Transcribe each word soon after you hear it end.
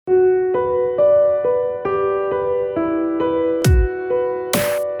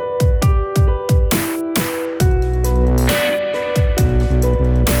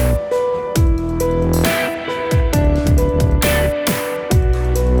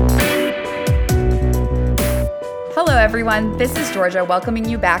everyone. This is Georgia welcoming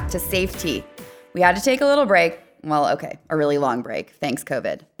you back to Safe Tea. We had to take a little break. Well, okay, a really long break. Thanks,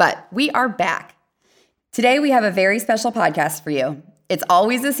 COVID. But we are back. Today, we have a very special podcast for you. It's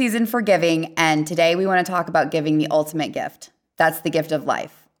always the season for giving, and today we want to talk about giving the ultimate gift. That's the gift of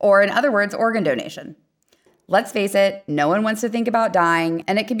life, or in other words, organ donation. Let's face it, no one wants to think about dying,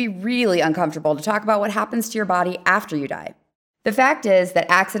 and it can be really uncomfortable to talk about what happens to your body after you die. The fact is that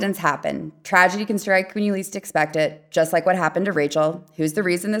accidents happen. Tragedy can strike when you least expect it, just like what happened to Rachel, who's the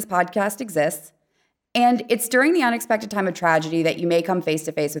reason this podcast exists. And it's during the unexpected time of tragedy that you may come face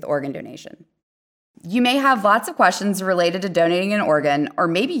to face with organ donation. You may have lots of questions related to donating an organ, or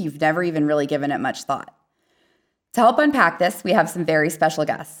maybe you've never even really given it much thought. To help unpack this, we have some very special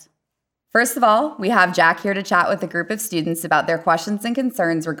guests. First of all, we have Jack here to chat with a group of students about their questions and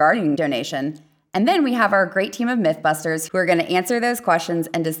concerns regarding donation. And then we have our great team of Mythbusters who are going to answer those questions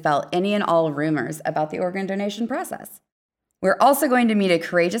and dispel any and all rumors about the organ donation process. We're also going to meet a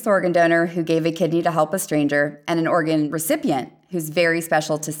courageous organ donor who gave a kidney to help a stranger and an organ recipient who's very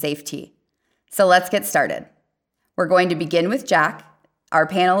special to Safe Tea. So let's get started. We're going to begin with Jack, our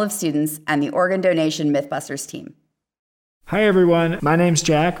panel of students, and the Organ Donation Mythbusters team. Hi everyone, my name's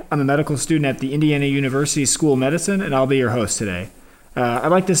Jack. I'm a medical student at the Indiana University School of Medicine, and I'll be your host today. I'd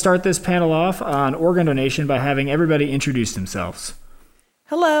like to start this panel off on organ donation by having everybody introduce themselves.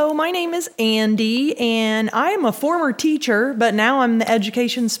 Hello, my name is Andy, and I am a former teacher, but now I'm the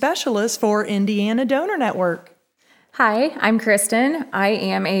education specialist for Indiana Donor Network. Hi, I'm Kristen. I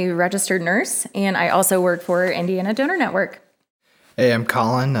am a registered nurse, and I also work for Indiana Donor Network. Hey, I'm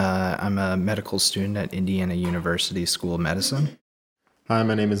Colin. I'm a medical student at Indiana University School of Medicine. Hi,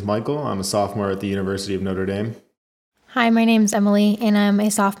 my name is Michael. I'm a sophomore at the University of Notre Dame. Hi, my name's Emily, and I'm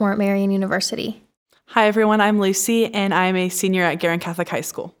a sophomore at Marian University. Hi, everyone. I'm Lucy, and I'm a senior at Guerin Catholic High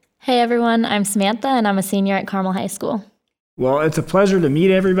School. Hey, everyone. I'm Samantha, and I'm a senior at Carmel High School. Well, it's a pleasure to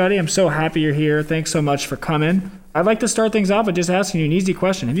meet everybody. I'm so happy you're here. Thanks so much for coming. I'd like to start things off by just asking you an easy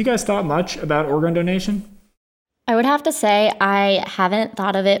question. Have you guys thought much about organ donation? I would have to say I haven't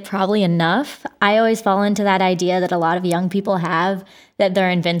thought of it probably enough. I always fall into that idea that a lot of young people have, that they're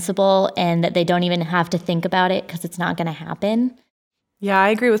invincible and that they don't even have to think about it because it's not going to happen. Yeah, I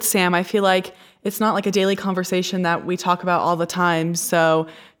agree with Sam. I feel like it's not like a daily conversation that we talk about all the time. So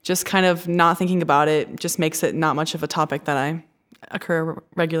just kind of not thinking about it just makes it not much of a topic that I occur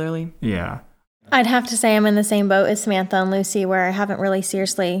regularly. Yeah. I'd have to say I'm in the same boat as Samantha and Lucy, where I haven't really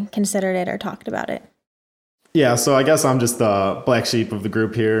seriously considered it or talked about it. Yeah, so I guess I'm just the black sheep of the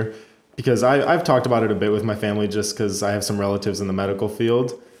group here because I've talked about it a bit with my family just because I have some relatives in the medical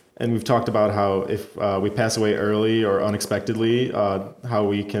field. And we've talked about how if we pass away early or unexpectedly, how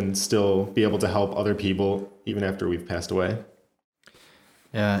we can still be able to help other people even after we've passed away.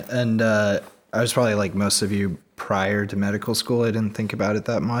 Yeah, and I was probably like most of you prior to medical school. I didn't think about it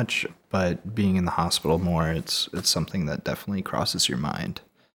that much, but being in the hospital more, it's something that definitely crosses your mind.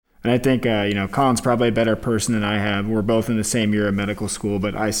 And I think, Colin's probably a better person than I have. We're both in the same year of medical school,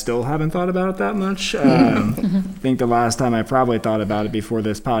 but I still haven't thought about it that much. I think the last time I probably thought about it before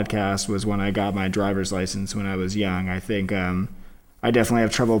this podcast was when I got my driver's license when I was young. I think I definitely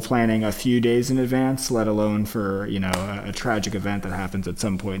have trouble planning a few days in advance, let alone for, a tragic event that happens at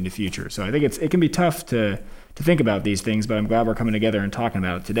some point in the future. So I think it can be tough to think about these things, but I'm glad we're coming together and talking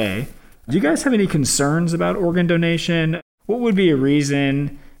about it today. Do you guys have any concerns about organ donation? What would be a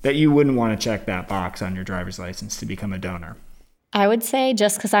reason that you wouldn't want to check that box on your driver's license to become a donor? I would say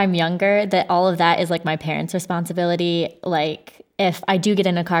just because I'm younger, that all of that is like my parents' responsibility. Like if I do get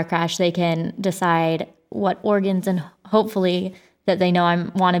in a car crash, they can decide what organs and hopefully that they know I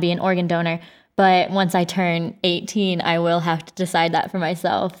want to be an organ donor. But once I turn 18, I will have to decide that for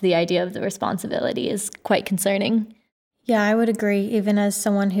myself. The idea of the responsibility is quite concerning. Yeah, I would agree. Even as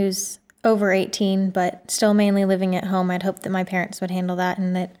someone who's over 18, but still mainly living at home, I'd hope that my parents would handle that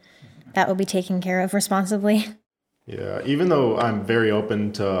and that would be taken care of responsibly. Yeah, even though I'm very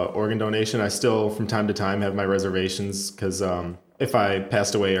open to organ donation, I still from time to time have my reservations because if I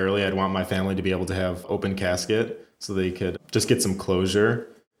passed away early, I'd want my family to be able to have open casket so they could just get some closure.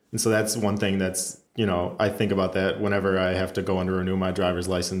 And so that's one thing that's, I think about that whenever I have to go and renew my driver's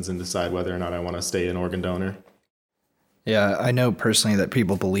license and decide whether or not I want to stay an organ donor. Yeah, I know personally that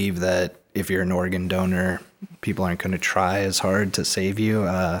people believe that if you're an organ donor, people aren't going to try as hard to save you.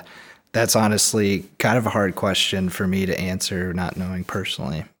 That's honestly kind of a hard question for me to answer, not knowing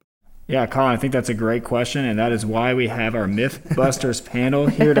personally. Yeah, Colin, I think that's a great question, and that is why we have our Mythbusters panel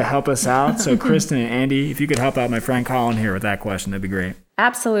here to help us out. So Kristen and Andy, if you could help out my friend Colin here with that question, that'd be great.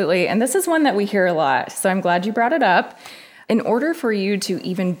 Absolutely. And this is one that we hear a lot, so I'm glad you brought it up. In order for you to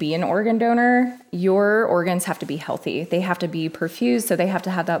even be an organ donor, your organs have to be healthy. They have to be perfused, so they have to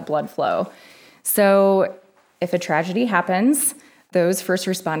have that blood flow. So if a tragedy happens, those first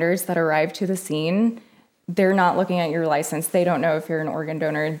responders that arrive to the scene, they're not looking at your license. They don't know if you're an organ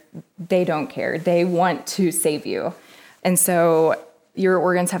donor. They don't care. They want to save you. And so your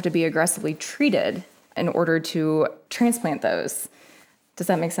organs have to be aggressively treated in order to transplant those. Does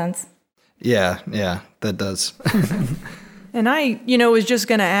that make sense? Yeah, that does. And I, was just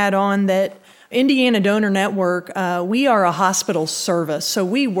going to add on that Indiana Donor Network, we are a hospital service. So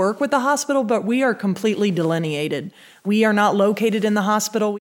we work with the hospital, but we are completely delineated. We are not located in the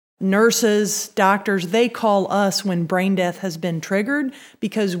hospital. Nurses, doctors, they call us when brain death has been triggered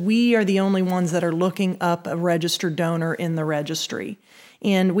because we are the only ones that are looking up a registered donor in the registry.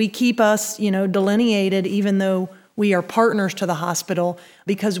 And we keep us, delineated even though we are partners to the hospital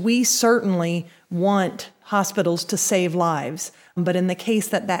because we certainly want hospitals to save lives. But in the case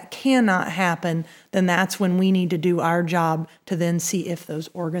that cannot happen, then that's when we need to do our job to then see if those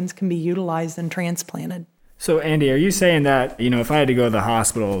organs can be utilized and transplanted. So, Andy, are you saying that, if I had to go to the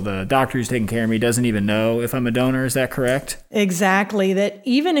hospital, the doctor who's taking care of me doesn't even know if I'm a donor? Is that correct? Exactly. That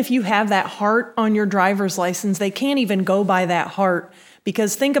even if you have that heart on your driver's license, they can't even go by that heart.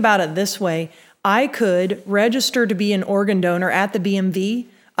 Because think about it this way. I could register to be an organ donor at the BMV.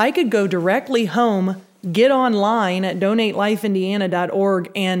 I could go directly home, get online at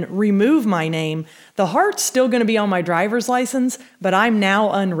donatelifeindiana.org and remove my name. The heart's still going to be on my driver's license, but I'm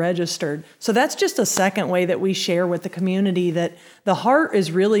now unregistered. So that's just a second way that we share with the community that the heart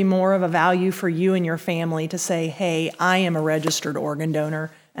is really more of a value for you and your family to say, hey, I am a registered organ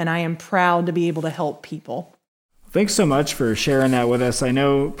donor and I am proud to be able to help people. Thanks so much for sharing that with us. I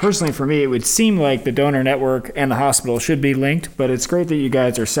know personally for me, it would seem like the donor network and the hospital should be linked, but it's great that you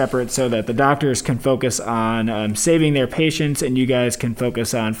guys are separate so that the doctors can focus on saving their patients and you guys can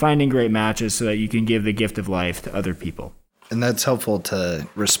focus on finding great matches so that you can give the gift of life to other people. And that's helpful to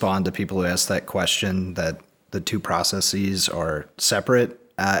respond to people who ask that question, that the two processes are separate.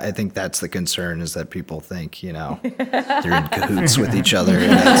 I think that's the concern, is that people think, they're in cahoots with each other.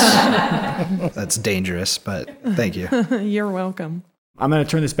 And that's dangerous, but thank you. You're welcome. I'm going to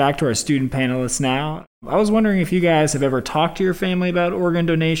turn this back to our student panelists now. I was wondering if you guys have ever talked to your family about organ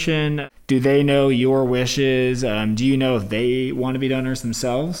donation. Do they know your wishes? Do you know if they want to be donors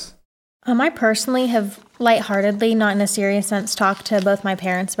themselves? I personally have lightheartedly, not in a serious sense, talked to both my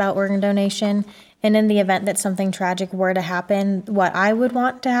parents about organ donation. And in the event that something tragic were to happen, what I would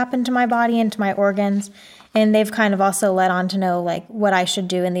want to happen to my body and to my organs. And they've kind of also led on to know what I should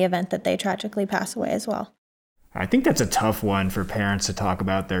do in the event that they tragically pass away as well. I think that's a tough one for parents to talk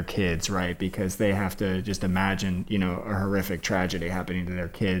about their kids, right? Because they have to just imagine, a horrific tragedy happening to their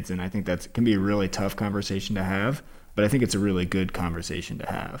kids. And I think that can be a really tough conversation to have, but I think it's a really good conversation to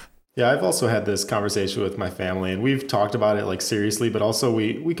have. Yeah, I've also had this conversation with my family, and we've talked about it seriously, but also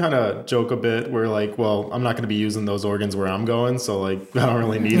we kind of joke a bit. We're like, well, I'm not going to be using those organs where I'm going, so I don't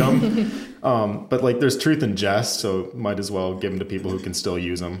really need them. But there's truth in jest, so might as well give them to people who can still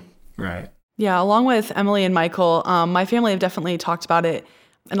use them. Right. Yeah, along with Emily and Michael, my family have definitely talked about it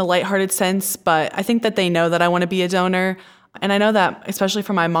in a lighthearted sense, but I think that they know that I want to be a donor. And I know that, especially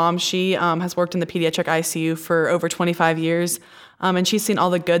for my mom, she has worked in the pediatric ICU for over 25 years. And she's seen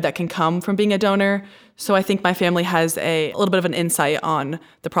all the good that can come from being a donor. So I think my family has a little bit of an insight on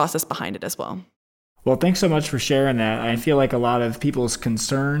the process behind it as well. Well, thanks so much for sharing that. I feel like a lot of people's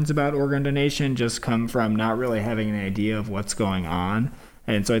concerns about organ donation just come from not really having an idea of what's going on.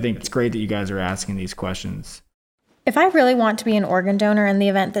 And so I think it's great that you guys are asking these questions. If I really want to be an organ donor in the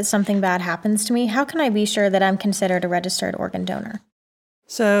event that something bad happens to me, how can I be sure that I'm considered a registered organ donor?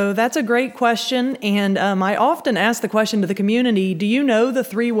 So that's a great question, and I often ask the question to the community, do you know the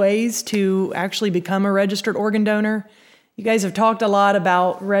 3 ways to actually become a registered organ donor? You guys have talked a lot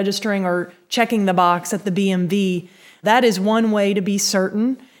about registering or checking the box at the BMV. That is one way to be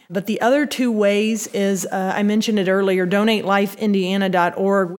certain, but the other 2 ways is, I mentioned it earlier,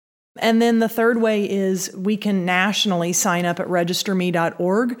 donatelifeindiana.org. And then the third way is we can nationally sign up at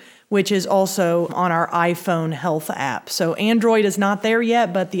registerme.org, which is also on our iPhone health app. So Android is not there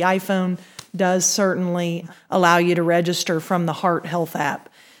yet, but the iPhone does certainly allow you to register from the Heart Health app.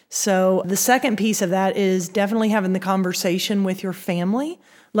 So the second piece of that is definitely having the conversation with your family,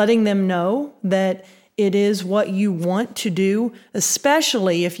 letting them know that it is what you want to do,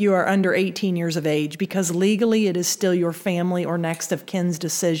 especially if you are under 18 years of age, because legally it is still your family or next of kin's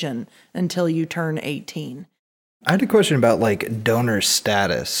decision until you turn 18. I had a question about donor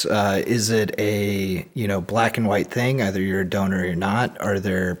status. Is it a, black and white thing? Either you're a donor or you're not? Are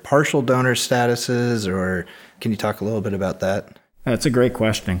there partial donor statuses, or Can you talk a little bit about that? That's a great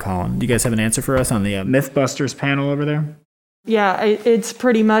question, Colin. Do you guys have an answer for us on the Mythbusters panel over there? Yeah, it's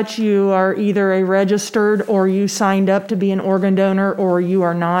pretty much you are either a registered or you signed up to be an organ donor or you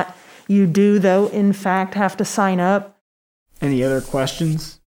are not. You do, though, in fact, have to sign up. Any other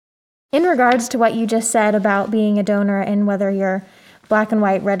questions? In regards to what you just said about being a donor and whether you're black and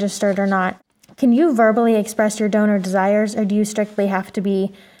white registered or not, can you verbally express your donor desires, or do you strictly have to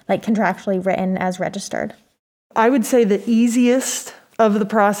be like contractually written as registered? I would say the easiest of the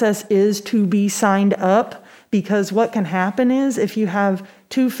process is to be signed up, because what can happen is if you have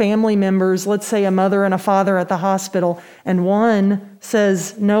two family members, let's say a mother and a father at the hospital, and one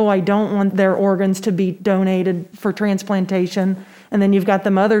says, no, I don't want their organs to be donated for transplantation, and then you've got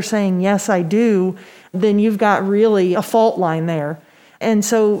the mother saying, yes, I do, then you've got really a fault line there. And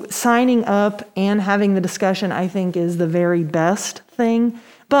so signing up and having the discussion, I think, is the very best thing.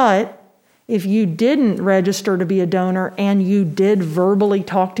 But if you didn't register to be a donor and you did verbally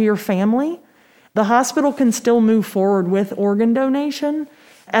talk to your family, the hospital can still move forward with organ donation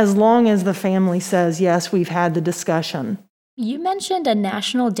as long as the family says, yes, we've had the discussion. You mentioned a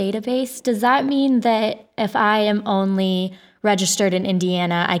national database. Does that mean that if I am only registered in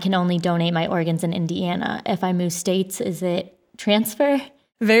Indiana, I can only donate my organs in Indiana? If I move states, is it transfer?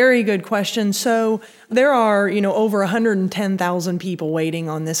 Very good question. So there are, over 110,000 people waiting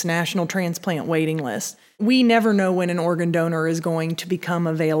on this national transplant waiting list. We never know when an organ donor is going to become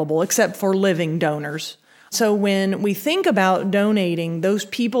available, except for living donors. So when we think about donating, those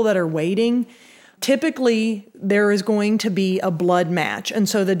people that are waiting, typically there is going to be a blood match. And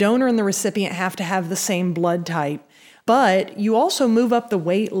so the donor and the recipient have to have the same blood type. But you also move up the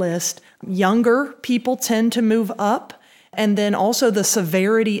wait list. Younger people tend to move up. And then also the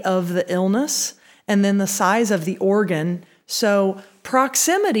severity of the illness, and then the size of the organ. So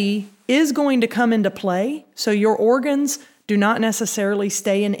proximity is going to come into play. So your organs do not necessarily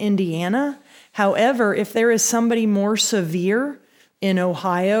stay in Indiana. However, if there is somebody more severe in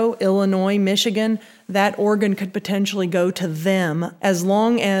Ohio, Illinois, Michigan, that organ could potentially go to them as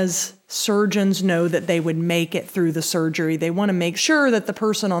long as surgeons know that they would make it through the surgery. They want to make sure that the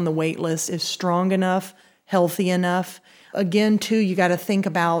person on the wait list is strong enough, healthy enough. Again, too, you got to think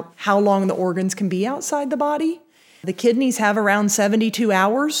about how long the organs can be outside the body. The kidneys have around 72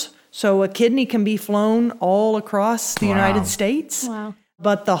 hours, so a kidney can be flown all across the United States. Wow.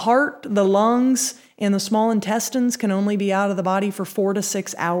 But the heart, the lungs, and the small intestines can only be out of the body for 4 to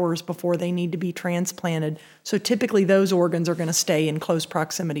 6 hours before they need to be transplanted. So typically those organs are going to stay in close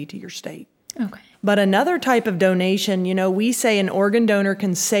proximity to your state. Okay. But another type of donation, we say an organ donor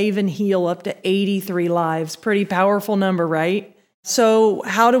can save and heal up to 83 lives. Pretty powerful number, right? So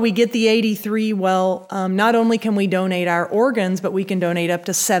how do we get the 83? Well, not only can we donate our organs, but we can donate up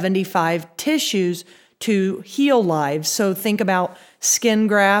to 75 tissues to heal lives. So think about skin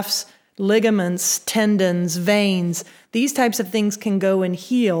grafts, ligaments, tendons, veins. These types of things can go and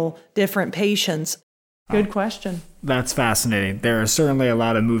heal different patients. Good question. That's fascinating. There are certainly a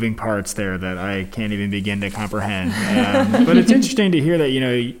lot of moving parts there that I can't even begin to comprehend. But it's interesting to hear that,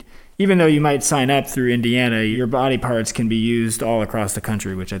 even though you might sign up through Indiana, your body parts can be used all across the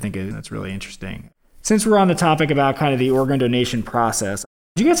country, which I think that's really interesting. Since we're on the topic about kind of the organ donation process,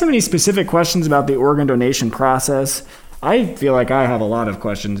 do you guys have any specific questions about the organ donation process? I feel like I have a lot of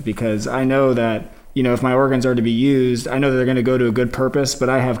questions because I know that if my organs are to be used, I know that they're going to go to a good purpose, but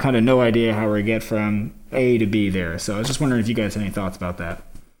I have kind of no idea how we get from A to B there. So I was just wondering if you guys have any thoughts about that.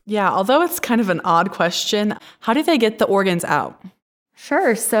 Yeah, although it's kind of an odd question, how do they get the organs out?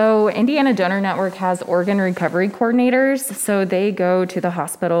 Sure. So Indiana Donor Network has organ recovery coordinators. So they go to the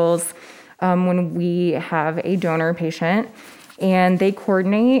hospitals when we have a donor patient, and they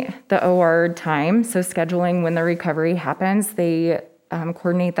coordinate the OR time. So scheduling when the recovery happens, they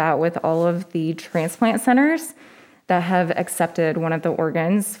coordinate that with all of the transplant centers that have accepted one of the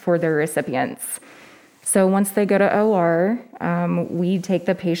organs for their recipients. So once they go to OR, we take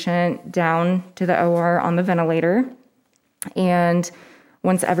the patient down to the OR on the ventilator. And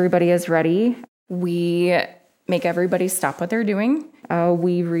once everybody is ready, we make everybody stop what they're doing.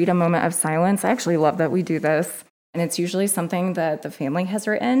 We read a moment of silence. I actually love that we do this. And it's usually something that the family has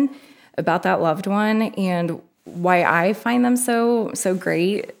written about that loved one. And why I find them so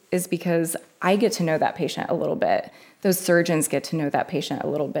great is because I get to know that patient a little bit. Those surgeons get to know that patient a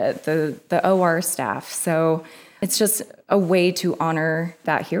little bit, the OR staff. So it's just a way to honor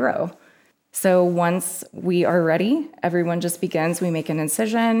that hero. So once we are ready, everyone just begins. We make an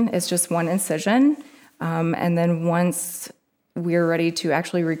incision. It's just one incision. And then once we're ready to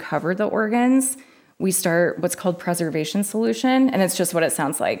actually recover the organs, we start what's called preservation solution. And it's just what it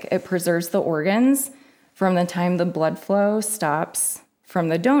sounds like. It preserves the organs from the time the blood flow stops from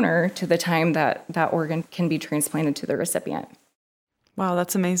the donor to the time that that organ can be transplanted to the recipient. Wow,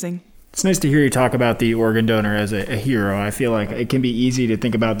 that's amazing. It's nice to hear you talk about the organ donor as a hero. I feel like it can be easy to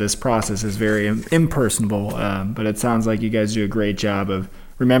think about this process as very impersonable, but it sounds like you guys do a great job of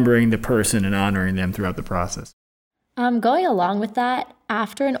remembering the person and honoring them throughout the process. Going along with that,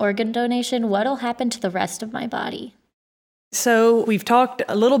 after an organ donation, what'll happen to the rest of my body? So we've talked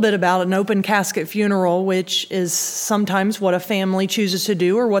a little bit about an open casket funeral, which is sometimes what a family chooses to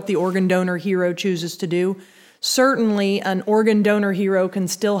do or what the organ donor hero chooses to do. Certainly, an organ donor hero can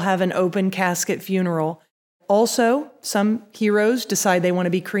still have an open casket funeral. Also, some heroes decide they want to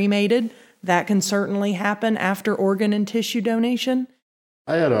be cremated. That can certainly happen after organ and tissue donation.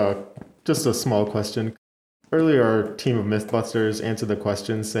 I had just a small question. Earlier, our team of Mythbusters answered the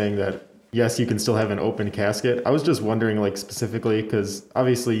question saying that, yes, you can still have an open casket. I was just wondering, specifically, because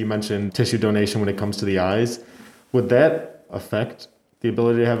obviously you mentioned tissue donation when it comes to the eyes. Would that affect the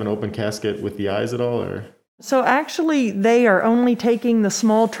ability to have an open casket with the eyes at all, or? So actually, they are only taking the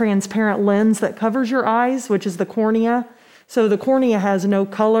small transparent lens that covers your eyes, which is the cornea. So the cornea has no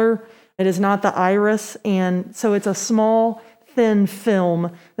color. It is not the iris. And so it's a small, thin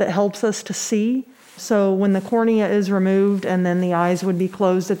film that helps us to see. So when the cornea is removed, and then the eyes would be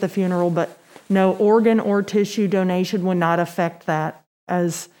closed at the funeral, but no organ or tissue donation would not affect that.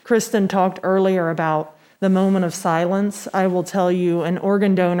 As Kristen talked earlier about the moment of silence, I will tell you an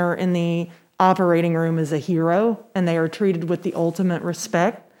organ donor in the operating room is a hero, and they are treated with the ultimate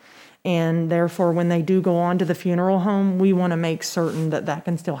respect. And therefore, when they do go on to the funeral home, we want to make certain that that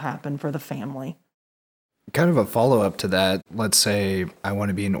can still happen for the family. Kind of a follow-up to that, let's say I want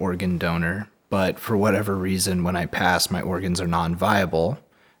to be an organ donor, but for whatever reason, when I pass, my organs are non-viable.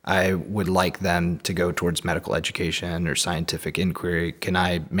 I would like them to go towards medical education or scientific inquiry. Can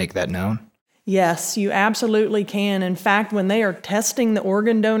I make that known? Yes, you absolutely can. In fact, when they are testing the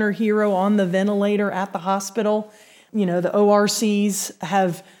organ donor hero on the ventilator at the hospital, the ORCs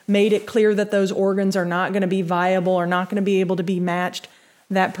have made it clear that those organs are not going to be viable or not going to be able to be matched.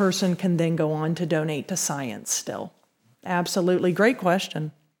 That person can then go on to donate to science still. Absolutely. Great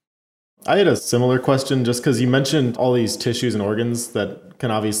question. I had a similar question just because you mentioned all these tissues and organs that can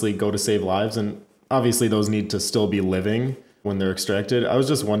obviously go to save lives, and obviously those need to still be living when they're extracted. I was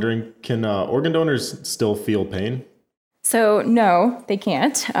just wondering, can organ donors still feel pain? So no, they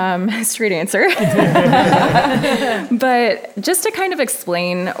can't. Straight answer. But just to kind of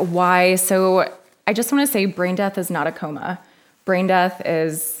explain why, so I just want to say brain death is not a coma. Brain death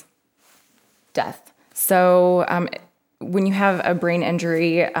is death. So when you have a brain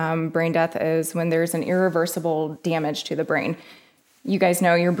injury, brain death is when there's an irreversible damage to the brain. You guys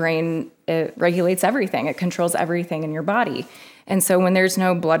know your brain, it regulates everything. It controls everything in your body. And so when there's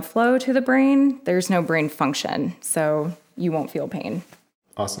no blood flow to the brain, there's no brain function. So you won't feel pain.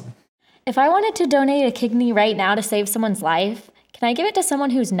 Awesome. If I wanted to donate a kidney right now to save someone's life, can I give it to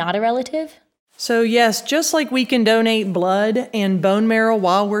someone who's not a relative? So yes, just like we can donate blood and bone marrow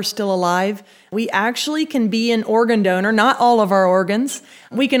while we're still alive, we actually can be an organ donor, not all of our organs.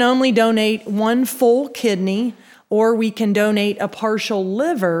 We can only donate one full kidney, or we can donate a partial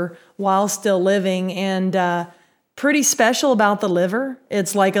liver while still living. And pretty special about the liver,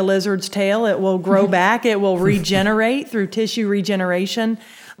 it's like a lizard's tail. It will grow back. It will regenerate through tissue regeneration.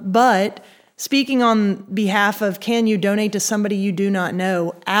 But speaking on behalf of can you donate to somebody you do not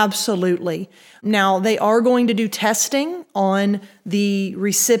know? Absolutely. Now, they are going to do testing on the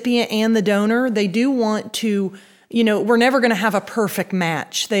recipient and the donor. They do want to, we're never going to have a perfect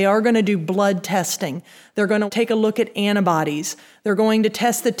match. They are going to do blood testing. They're going to take a look at antibodies. They're going to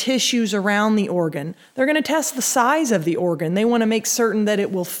test the tissues around the organ. They're going to test the size of the organ. They want to make certain that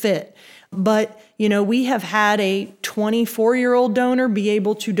it will fit. But, we have had a 24-year-old donor be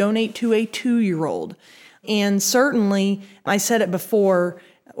able to donate to a 2-year-old. And certainly, I said it before,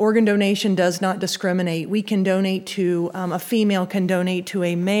 organ donation does not discriminate. We can donate to, a female can donate to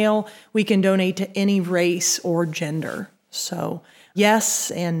a male. We can donate to any race or gender. So,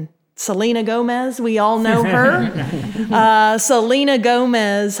 yes, and Selena Gomez, we all know her. Selena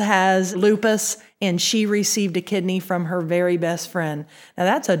Gomez has lupus, and she received a kidney from her very best friend. Now,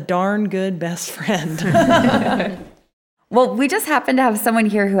 that's a darn good best friend. Well, we just happen to have someone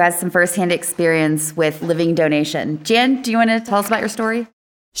here who has some firsthand experience with living donation. Jan, do you want to tell us about your story?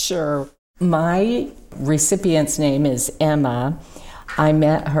 Sure. My recipient's name is Emma. I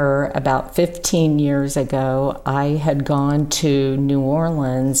met her about 15 years ago. I had gone to New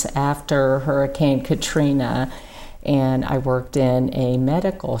Orleans after Hurricane Katrina, and I worked in a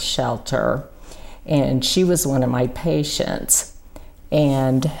medical shelter, and she was one of my patients.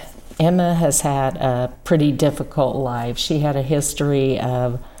 And Emma has had a pretty difficult life. She had a history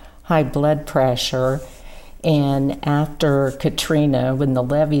of high blood pressure, and after Katrina, when the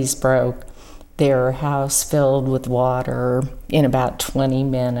levees broke, their house filled with water in about 20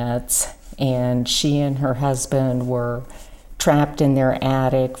 minutes, and she and her husband were trapped in their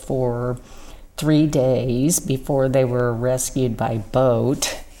attic for 3 days before they were rescued by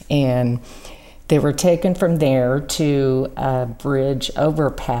boat. And they were taken from there to a bridge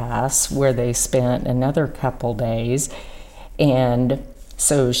overpass where they spent another couple days. And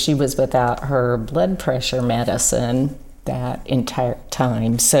so she was without her blood pressure medicine that entire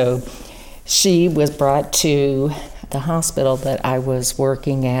time. So she was brought to the hospital that I was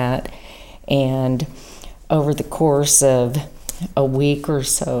working at, and over the course of a week or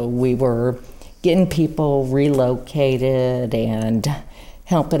so, we were getting people relocated and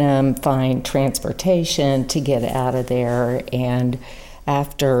helping them find transportation to get out of there. And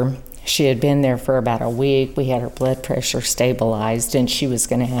after she had been there for about a week, we had her blood pressure stabilized, and she was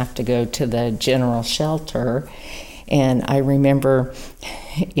going to have to go to the general shelter. And I remember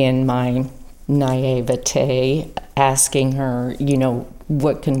in my naivete asking her,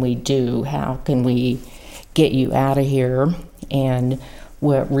 what can we do? How can we get you out of here? And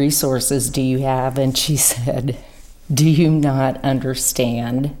what resources do you have? And she said, do you not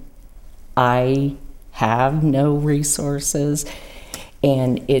understand? I have no resources.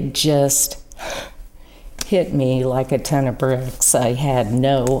 And it just hit me like a ton of bricks. I had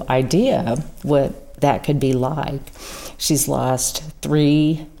no idea what that could be like. She's lost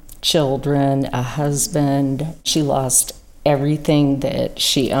 3 children, a husband. She lost everything that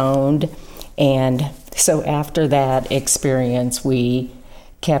she owned. And so after that experience, we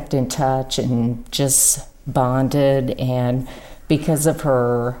kept in touch and just bonded. And because of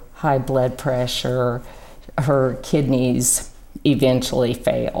her high blood pressure, her kidneys eventually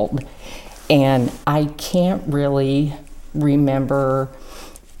failed. And I can't really remember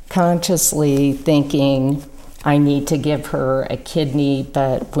consciously thinking I need to give her a kidney,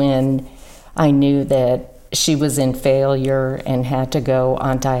 but when I knew that she was in failure and had to go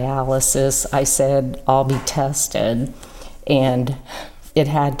on dialysis, I said, I'll be tested. And it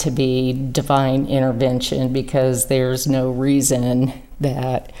had to be divine intervention, because there's no reason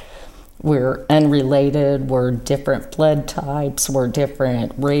that we're unrelated, we're different blood types, we're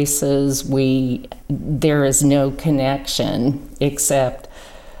different races. There is no connection, except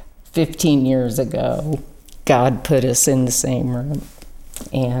 15 years ago, God put us in the same room.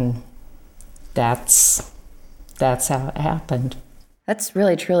 And that's how it happened. That's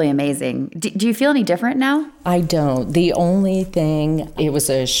really, truly amazing. Do you feel any different now? I don't. The only thing, it was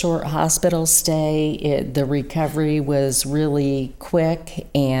a short hospital stay. The recovery was really quick,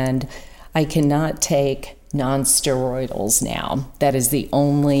 and I cannot take non-steroidals now. That is the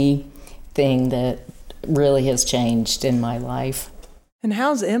only thing that really has changed in my life. And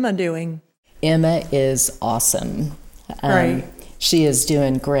how's Emma doing? Emma is awesome. Right. She is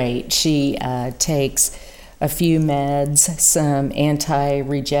doing great. She takes a few meds, some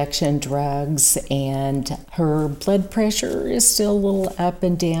anti-rejection drugs, and her blood pressure is still a little up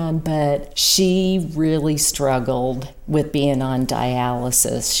and down, but she really struggled with being on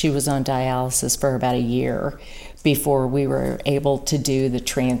dialysis. She was on dialysis for about a year before we were able to do the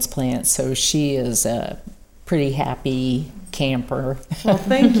transplant, so she is a pretty happy camper. Well,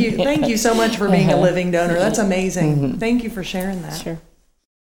 thank you. Thank you so much for being a living donor. That's amazing. Mm-hmm. Thank you for sharing that. Sure.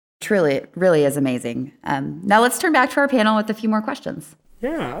 Truly, it really is amazing. Now let's turn back to our panel with a few more questions.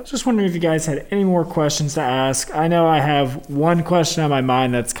 Yeah, I was just wondering if you guys had any more questions to ask. I know I have one question on my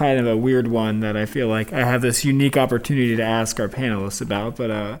mind that's kind of a weird one that I feel like I have this unique opportunity to ask our panelists about,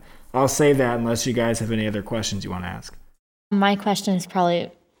 but I'll save that unless you guys have any other questions you want to ask. My question is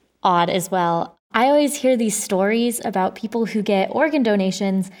probably odd as well. I always hear these stories about people who get organ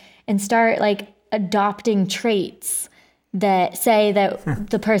donations and start adopting traits that say that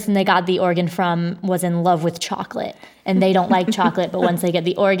the person they got the organ from was in love with chocolate and they don't like chocolate, but once they get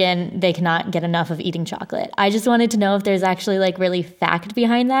the organ, they cannot get enough of eating chocolate. I just wanted to know if there's actually really fact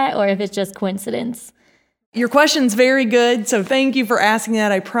behind that or if it's just coincidence. Your question's very good, so thank you for asking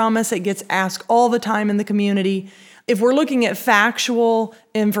that. I promise it gets asked all the time in the community. If we're looking at factual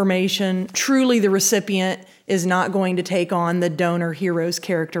information, truly the recipient is not going to take on the donor hero's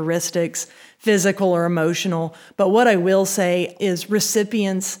characteristics, physical or emotional. But what I will say is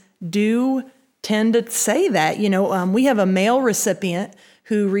recipients do tend to say that. We have a male recipient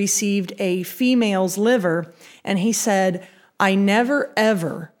who received a female's liver, and he said, I never,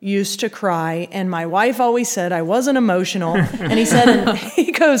 ever used to cry, and my wife always said I wasn't emotional. And he said, and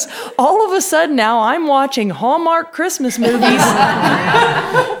he goes, all of a sudden now I'm watching Hallmark Christmas movies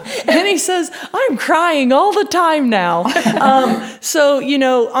And he says, I'm crying all the time now. So,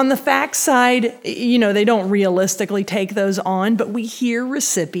 on the fact side, they don't realistically take those on, but we hear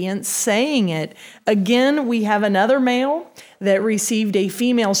recipients saying it. Again, we have another male that received a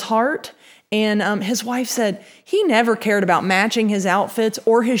female's heart. And his wife said he never cared about matching his outfits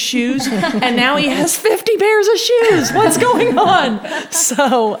or his shoes. And now he has 50 pairs of shoes. What's going on?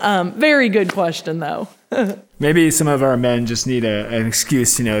 So very good question, though. Maybe some of our men just need an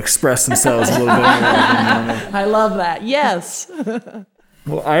excuse, express themselves a little bit more than normal. I love that. Yes.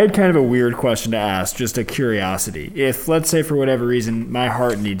 Well, I had kind of a weird question to ask, just a curiosity. If, let's say, for whatever reason, my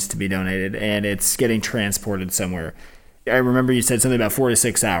heart needs to be donated and it's getting transported somewhere, I remember you said something about 4 to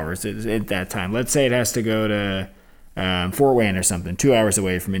 6 hours at that time. Let's say it has to go to Fort Wayne or something, 2 hours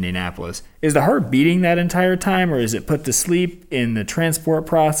away from Indianapolis. Is the heart beating that entire time, or is it put to sleep in the transport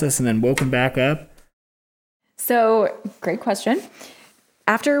process and then woken back up? So, great question.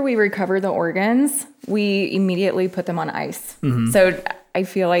 After we recover the organs, we immediately put them on ice. Mm-hmm. So I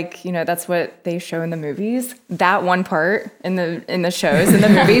feel like, that's what they show in the movies. That one part in the shows, in the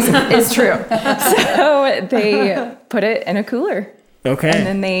movies, is true. So they put it in a cooler. Okay. And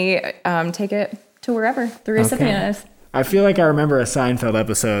then they take it to wherever the recipient is. I feel like I remember a Seinfeld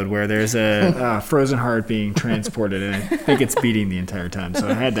episode where there's a frozen heart being transported, and I think it's beating the entire time, so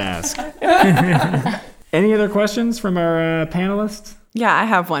I had to ask. Any other questions from our panelists? Yeah, I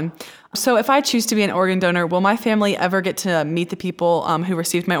have one. So if I choose to be an organ donor, will my family ever get to meet the people who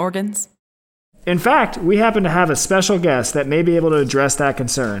received my organs? In fact, we happen to have a special guest that may be able to address that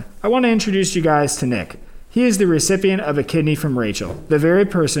concern. I want to introduce you guys to Nick. He is the recipient of a kidney from Rachel, the very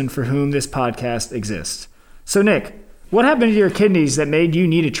person for whom this podcast exists. So Nick, what happened to your kidneys that made you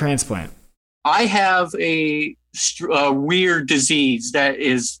need a transplant? I have a weird disease that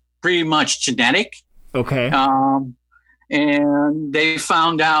is pretty much genetic. Okay. And they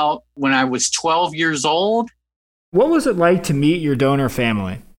found out when I was 12 years old. What was it like to meet your donor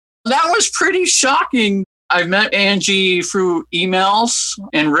family? That was pretty shocking. I met Angie through emails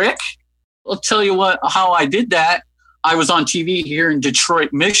and Rick. I'll tell you how I did that. I was on TV here in Detroit,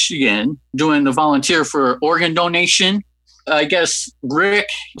 Michigan, doing the volunteer for organ donation. I guess Rick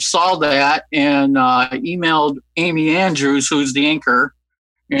saw that and emailed Amy Andrews, who's the anchor.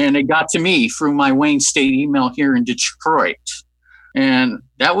 And it got to me through my Wayne State email here in Detroit. And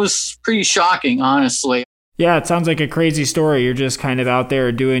that was pretty shocking, honestly. Yeah, it sounds like a crazy story. You're just kind of out there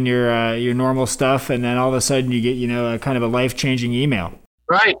doing your normal stuff, and then all of a sudden you get, a kind of a life-changing email.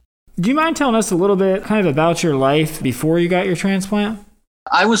 Right. Do you mind telling us a little bit kind of about your life before you got your transplant?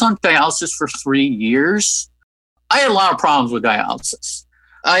 I was on dialysis for 3 years. I had a lot of problems with dialysis.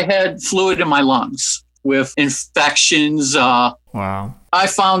 I had fluid in my lungs with infections. Wow. I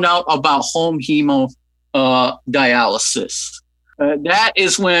found out about home hemodialysis. That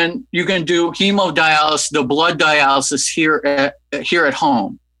is when you can do hemodialysis, the blood dialysis here at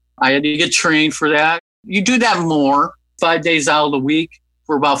home. I had to get trained for that. You do that more, 5 days out of the week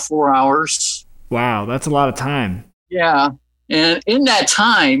for about 4 hours. Wow, that's a lot of time. Yeah. And in that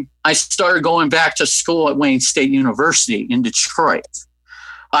time, I started going back to school at Wayne State University in Detroit.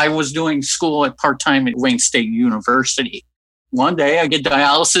 I was doing school at part-time at Wayne State University. One day I get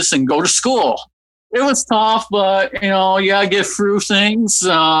dialysis and go to school. It was tough, but, you gotta get through things.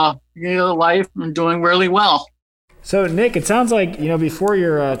 Life, I'm doing really well. So, Nick, it sounds like, before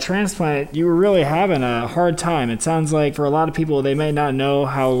your transplant, you were really having a hard time. It sounds like for a lot of people, they may not know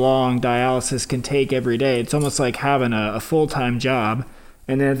how long dialysis can take every day. It's almost like having a full-time job.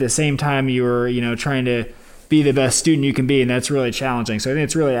 And then at the same time, you were, trying to be the best student you can be, and that's really challenging. So I think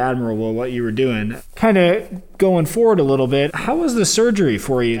it's really admirable what you were doing. Kind of going forward a little bit, how was the surgery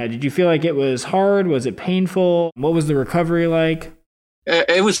for you? Did you feel like it was hard? Was it painful? What was the recovery like?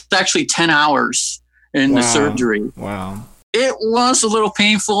 It was actually 10 hours in the surgery. Wow. It was a little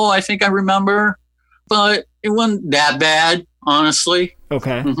painful, I think I remember, but it wasn't that bad, honestly.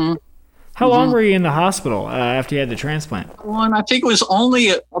 Okay. Mm-hmm. How long were you in the hospital after you had the transplant? I think it was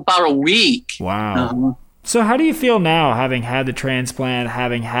only about a week. Wow. So how do you feel now, having had the transplant,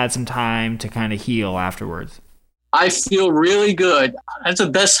 having had some time to kind of heal afterwards? I feel really good. That's the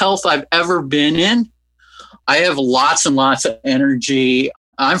best health I've ever been in. I have lots and lots of energy.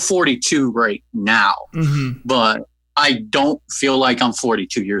 I'm 42 right now, but I don't feel like I'm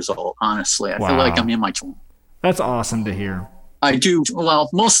 42 years old, honestly. I feel like I'm in my 20s. That's awesome to hear. I do,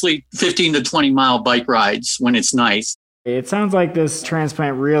 mostly 15 to 20 mile bike rides when it's nice. It sounds like this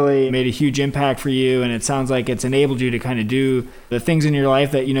transplant really made a huge impact for you, and it sounds like it's enabled you to kind of do the things in your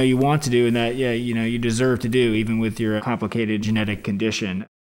life that you want to do and that you deserve to do, even with your complicated genetic condition.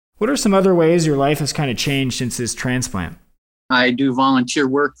 What are some other ways your life has kind of changed since this transplant? I do volunteer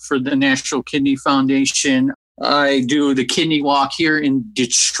work for the National Kidney Foundation. I do the kidney walk here in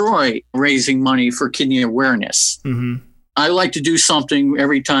Detroit, raising money for kidney awareness. Mm-hmm. I like to do something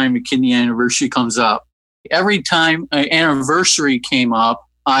every time a kidney anniversary comes up. Every time an anniversary came up,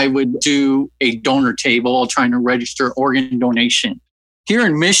 I would do a donor table trying to register organ donation. Here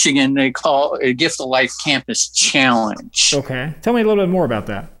in Michigan, they call it a Gift of Life Campus Challenge. Okay. Tell me a little bit more about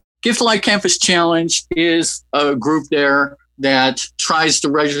that. Gift of Life Campus Challenge is a group there that tries to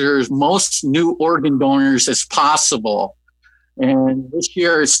register as most new organ donors as possible. And this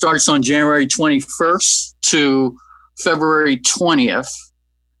year it starts on January 21st to February 20th.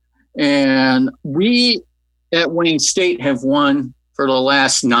 And we at Wayne State have won for the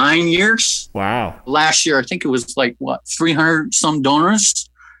last 9 years. Wow. Last year, I think it was 300 some donors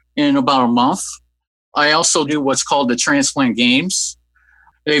in about a month. I also do what's called the Transplant Games.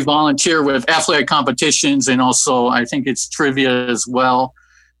 They volunteer with athletic competitions and also I think it's trivia as well.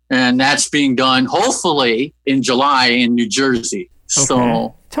 And that's being done hopefully in July in New Jersey. Okay.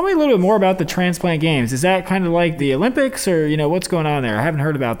 So tell me a little bit more about the Transplant Games. Is that kind of like the Olympics or, what's going on there? I haven't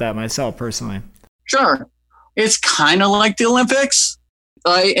heard about that myself personally. Sure. It's kind of like the Olympics.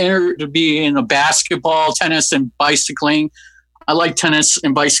 I entered to be in basketball, tennis, and bicycling. I like tennis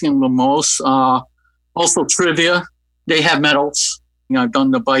and bicycling the most. Also trivia. They have medals. I've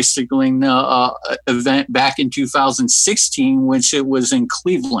done the bicycling event back in 2016, which it was in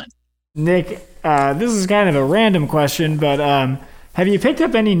Cleveland. Nick, this is kind of a random question, but have you picked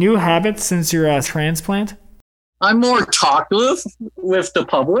up any new habits since your transplant? I'm more talkative with the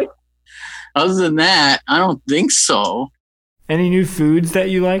public. Other than that, I don't think so. Any new foods that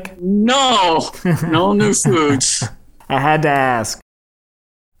you like? No new foods. I had to ask.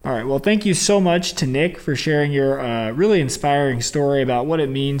 All right. Well, thank you so much to Nick for sharing your really inspiring story about what it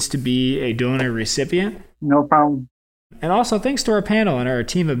means to be a donor recipient. No problem. And also thanks to our panel and our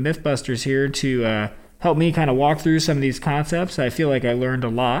team of Mythbusters here to help me kind of walk through some of these concepts. I feel like I learned a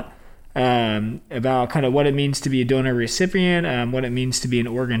lot about kind of what it means to be a donor recipient, what it means to be an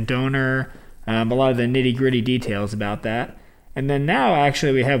organ donor, a lot of the nitty-gritty details about that. And then now,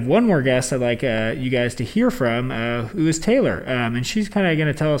 actually, we have one more guest I'd like you guys to hear from, who is Taylor. And she's kind of going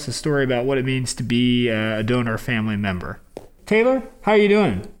to tell us a story about what it means to be a donor family member. Taylor, how are you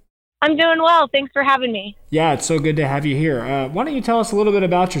doing? I'm doing well. Thanks for having me. Yeah, it's so good to have you here. Why don't you tell us a little bit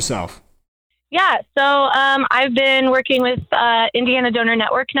about yourself? Yeah, so I've been working with Indiana Donor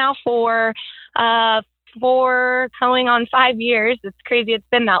Network now for going on 5 years. It's crazy it's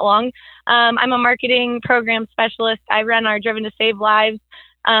been that long. I'm a marketing program specialist. I run our Driven to Save Lives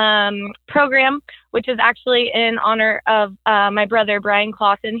program, which is actually in honor of my brother, Brian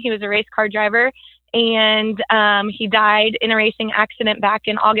Clausen. He was a race car driver, and he died in a racing accident back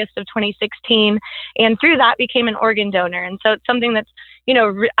in August of 2016. And through that became an organ donor. And so it's something that's,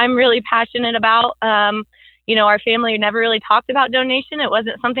 I'm really passionate about. Our family never really talked about donation. It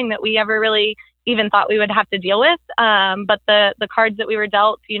wasn't something that we ever really even thought we would have to deal with. But the cards that we were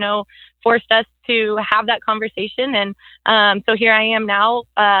dealt, forced us to have that conversation. And so here I am now,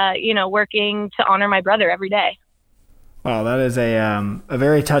 working to honor my brother every day. Wow, that is a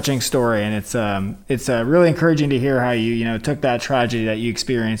very touching story, and it's really encouraging to hear how you took that tragedy that you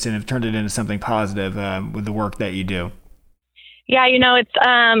experienced and have turned it into something positive with the work that you do. Yeah,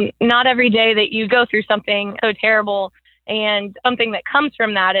 it's not every day that you go through something so terrible, and something that comes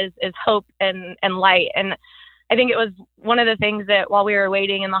from that is hope and light. And I think it was one of the things that while we were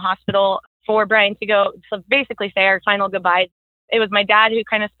waiting in the hospital for Brian to go to basically say our final goodbyes, it was my dad who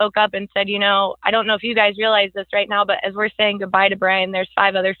kind of spoke up and said, I don't know if you guys realize this right now, but as we're saying goodbye to Brian, there's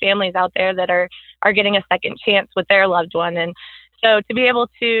 5 other families out there that are getting a second chance with their loved one. And so to be able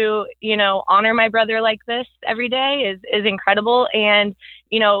to, honor my brother like this every day is incredible. And,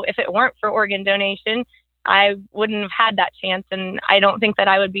 if it weren't for organ donation, I wouldn't have had that chance. And I don't think that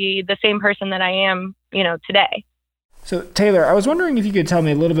I would be the same person that I am, today. So Taylor, I was wondering if you could tell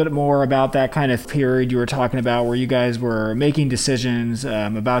me a little bit more about that kind of period you were talking about where you guys were making decisions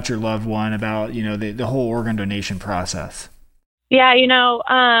about your loved one, about, the whole organ donation process. Yeah,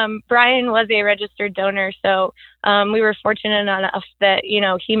 Brian was a registered donor, so we were fortunate enough that,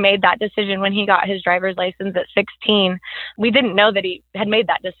 he made that decision when he got his driver's license at 16. We didn't know that he had made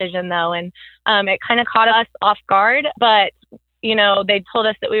that decision, though, and it kind of caught us off guard, but they told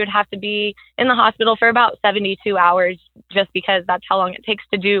us that we would have to be in the hospital for about 72 hours just because that's how long it takes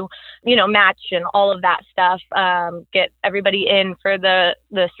to do, match and all of that stuff, get everybody in for the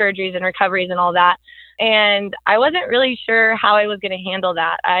surgeries and recoveries and all that. And I wasn't really sure how I was going to handle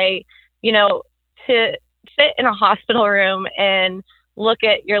that. To sit in a hospital room and look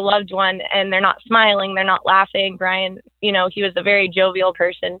at your loved one and they're not smiling, they're not laughing. Brian, he was a very jovial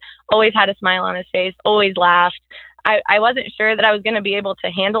person, always had a smile on his face, always laughed. I wasn't sure that I was going to be able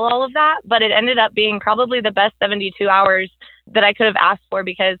to handle all of that, but it ended up being probably the best 72 hours that I could have asked for,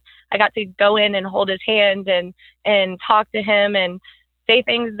 because I got to go in and hold his hand and talk to him and say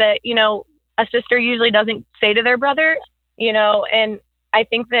things that, a sister usually doesn't say to their brother, and I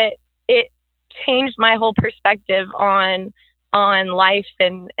think that it changed my whole perspective on life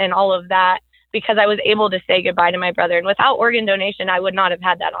and all of that, because I was able to say goodbye to my brother. And without organ donation, I would not have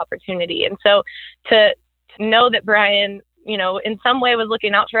had that opportunity. And so to know that Brian, in some way was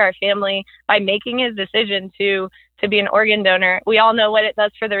looking out for our family by making his decision to be an organ donor. We all know what it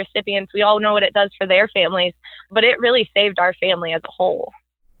does for the recipients. We all know what it does for their families, but it really saved our family as a whole.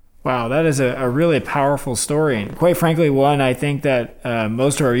 Wow, that is a really powerful story. And quite frankly, one I think that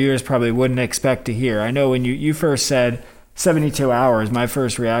most of our viewers probably wouldn't expect to hear. I know when you first said 72 hours, my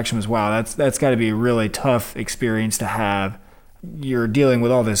first reaction was, wow, that's got to be a really tough experience to have. You're dealing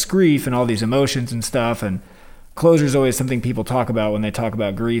with all this grief and all these emotions and stuff, and closure is always something people talk about when they talk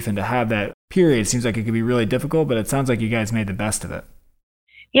about grief, and to have that period seems like it could be really difficult, but it sounds like you guys made the best of it.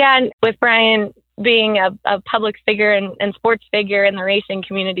 Yeah, and with Brian being a public figure and sports figure in the racing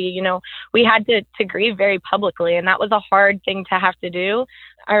community, we had to grieve very publicly, and that was a hard thing to have to do.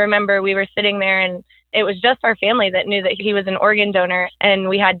 I remember we were sitting there and it was just our family that knew that he was an organ donor, and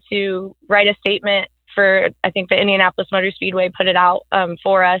we had to write a statement for, I think the Indianapolis Motor Speedway put it out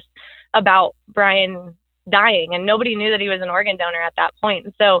for us about Brian dying, and nobody knew that he was an organ donor at that point.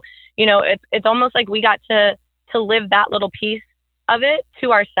 And so, it's almost like we got to live that little piece of it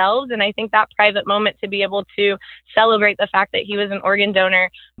to ourselves. And I think that private moment to be able to celebrate the fact that he was an organ donor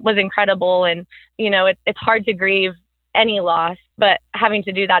was incredible. And, it's hard to grieve any loss, but having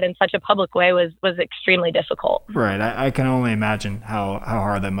to do that in such a public way was extremely difficult. Right. I can only imagine how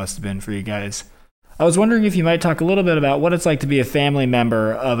hard that must have been for you guys. I was wondering if you might talk a little bit about what it's like to be a family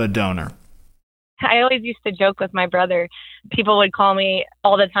member of a donor. I always used to joke with my brother. People would call me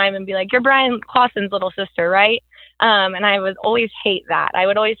all the time and be like, "You're Brian Clausen's little sister, right?" And I would always hate that. I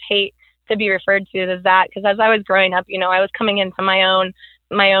would always hate to be referred to as that, because as I was growing up, I was coming into my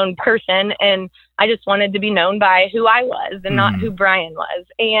own person, and I just wanted to be known by who I was and not who Brian was.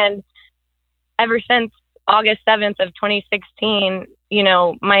 And ever since August 7th of 2016,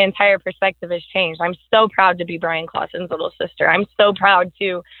 my entire perspective has changed. I'm so proud to be Brian Clausen's little sister. I'm so proud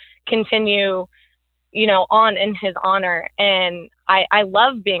to continue, on in his honor. And I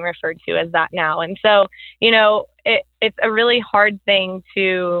love being referred to as that now. And so, it's a really hard thing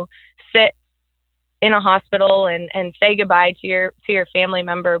to sit in a hospital and say goodbye to your family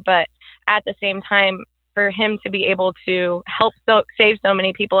member. But at the same time, for him to be able to help save so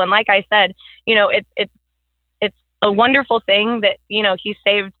many people. And like I said, it's a wonderful thing that, he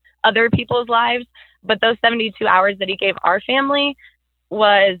saved other people's lives, but those 72 hours that he gave our family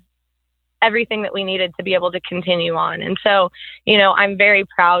was everything that we needed to be able to continue on. And so, I'm very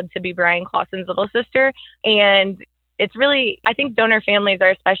proud to be Brian Clausen's little sister. And it's really, I think donor families are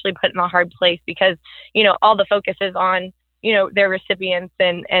especially put in a hard place because, all the focus is on, their recipients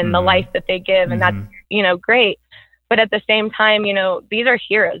and the life that they give. And that's, great. But at the same time, these are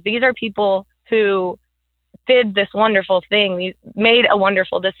heroes. These are people who did this wonderful thing. They made a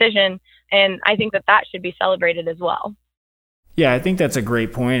wonderful decision. And I think that should be celebrated as well. Yeah, I think that's a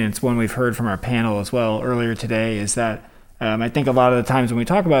great point. It's one we've heard from our panel as well earlier today, is that I think a lot of the times when we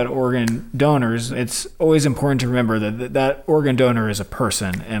talk about organ donors, it's always important to remember that organ donor is a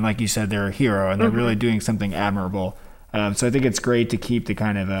person. And like you said, they're a hero and they're really doing something admirable. So I think it's great to keep the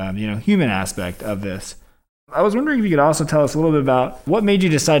kind of, human aspect of this. I was wondering if you could also tell us a little bit about what made you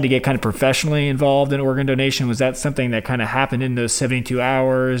decide to get kind of professionally involved in organ donation. Was that something that kind of happened in those 72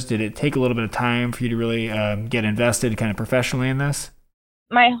 hours? Did it take a little bit of time for you to really get invested kind of professionally in this?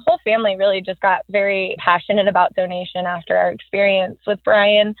 My whole family really just got very passionate about donation after our experience with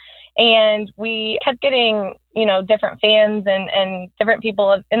Brian. And we kept getting, different fans and different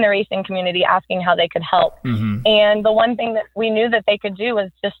people in the racing community asking how they could help. And the one thing that we knew that they could do was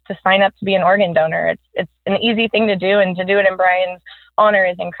just to sign up to be an organ donor. It's an easy thing to do, and to do it in Brian's honor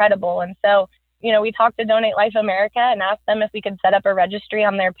is incredible. And so, we talked to Donate Life America and asked them if we could set up a registry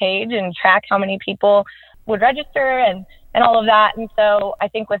on their page and track how many people would register and all of that. And so I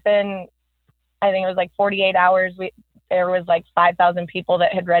think it was like 48 hours, there was like 5,000 people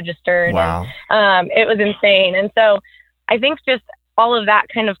that had registered. Wow. And, it was insane. And so I think just all of that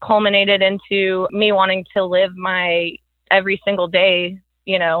kind of culminated into me wanting to live my every single day,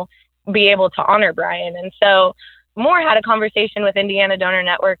 be able to honor Brian. And so more had a conversation with Indiana Donor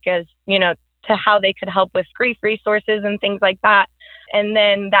Network as, to how they could help with grief resources and things like that. And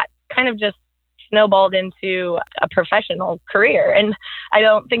then that kind of just snowballed into a professional career. And I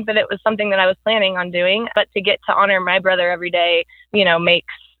don't think that it was something that I was planning on doing, but to get to honor my brother every day,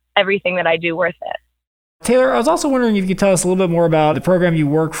 makes everything that I do worth it. Taylor, I was also wondering if you could tell us a little bit more about the program you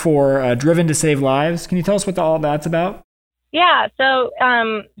work for, Driven to Save Lives. Can you tell us what all that's about? Yeah, so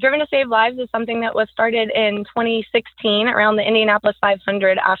Driven to Save Lives is something that was started in 2016 around the Indianapolis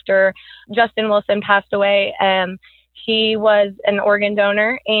 500 after Justin Wilson passed away. He was an organ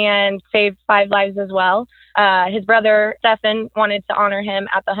donor and saved 5 lives as well. His brother, Stephen, wanted to honor him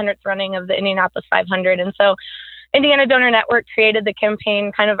at the 100th running of the Indianapolis 500. And so Indiana Donor Network created the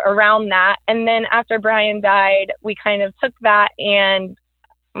campaign kind of around that. And then after Brian died, we kind of took that and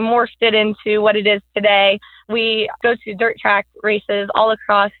morphed it into what it is today. We go to dirt track races all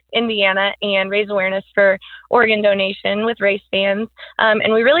across Indiana and raise awareness for organ donation with race fans.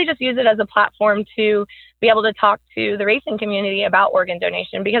 And we really just use it as a platform to be able to talk to the racing community about organ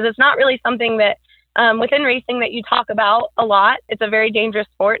donation, because it's not really something that within racing that you talk about a lot. It's a very dangerous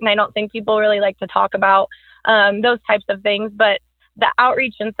sport, and I don't think people really like to talk about those types of things. But the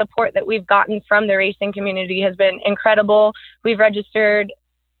outreach and support that we've gotten from the racing community has been incredible. We've registered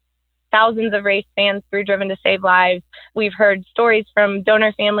thousands of race fans through Driven to Save Lives. We've heard stories from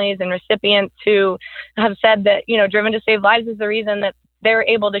donor families and recipients who have said that, Driven to Save Lives is the reason that they're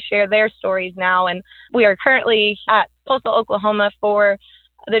able to share their stories now. And we are currently at Tulsa, Oklahoma for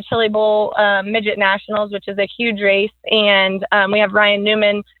the Chili Bowl Midget Nationals, which is a huge race. And we have Ryan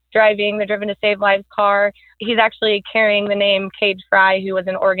Newman driving the Driven to Save Lives car. He's actually carrying the name Cage Fry, who was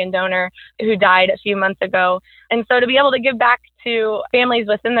an organ donor who died a few months ago. And so to be able to give back to families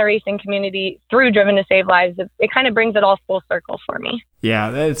within the racing community through Driven to Save Lives, it kind of brings it all full circle for me.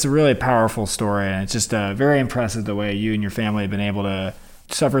 Yeah, it's a really powerful story, and it's just very impressive the way you and your family have been able to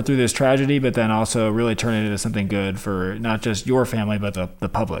suffer through this tragedy, but then also really turn it into something good for not just your family, but the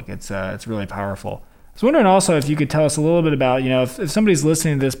public. It's really powerful. I was wondering also if you could tell us a little bit about, if somebody's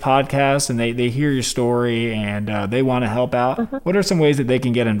listening to this podcast and they hear your story and they want to help out, what are some ways that they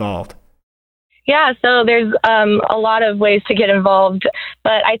can get involved? Yeah, so there's a lot of ways to get involved,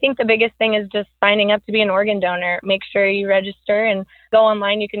 but I think the biggest thing is just signing up to be an organ donor. Make sure you register and go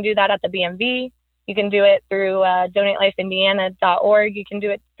online. You can do that at the BMV. You can do it through DonateLifeIndiana.org. You can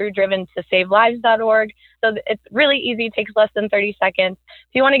do it through DrivenToSaveLives.org. So it's really easy. It takes less than 30 seconds.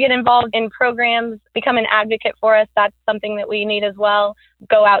 If you want to get involved in programs, become an advocate for us, that's something that we need as well.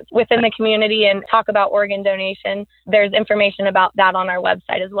 Go out within the community and talk about organ donation. There's information about that on our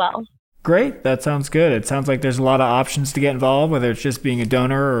website as well. Great. That sounds good. It sounds like there's a lot of options to get involved, whether it's just being a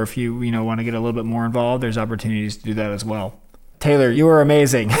donor or if you want to get a little bit more involved, there's opportunities to do that as well. Taylor, you were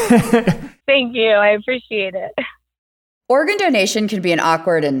amazing. Thank you. I appreciate it. Organ donation can be an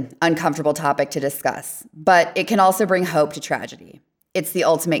awkward and uncomfortable topic to discuss, but it can also bring hope to tragedy. It's the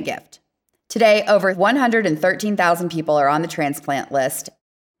ultimate gift. Today, over 113,000 people are on the transplant list.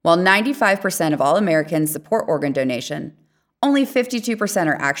 While 95% of all Americans support organ donation, only 52%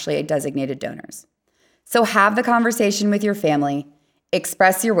 are actually designated donors. So have the conversation with your family,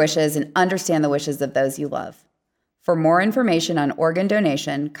 express your wishes, and understand the wishes of those you love. For more information on organ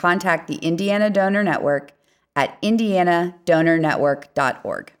donation, contact the Indiana Donor Network at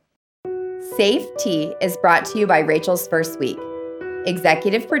indianadonornetwork.org. Safe Tea is brought to you by Rachel's First Week.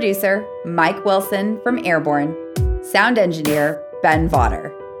 Executive producer, Mike Wilson from Airborne. Sound engineer, Ben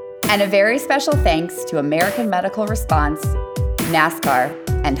Vaughter. And a very special thanks to American Medical Response, NASCAR,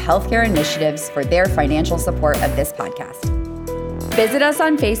 and Healthcare Initiatives for their financial support of this podcast. Visit us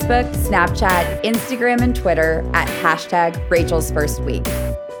on Facebook, Snapchat, Instagram, and Twitter at #Rachel'sFirstWeek.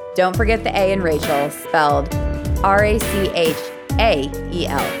 Don't forget the A in Rachel, spelled RACHAEL.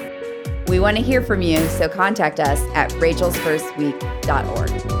 We want to hear from you, so contact us at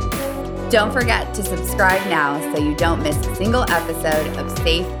rachelsfirstweek.org. Don't forget to subscribe now so you don't miss a single episode of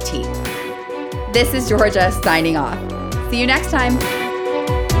Safe Tea. This is Georgia signing off. See you next time.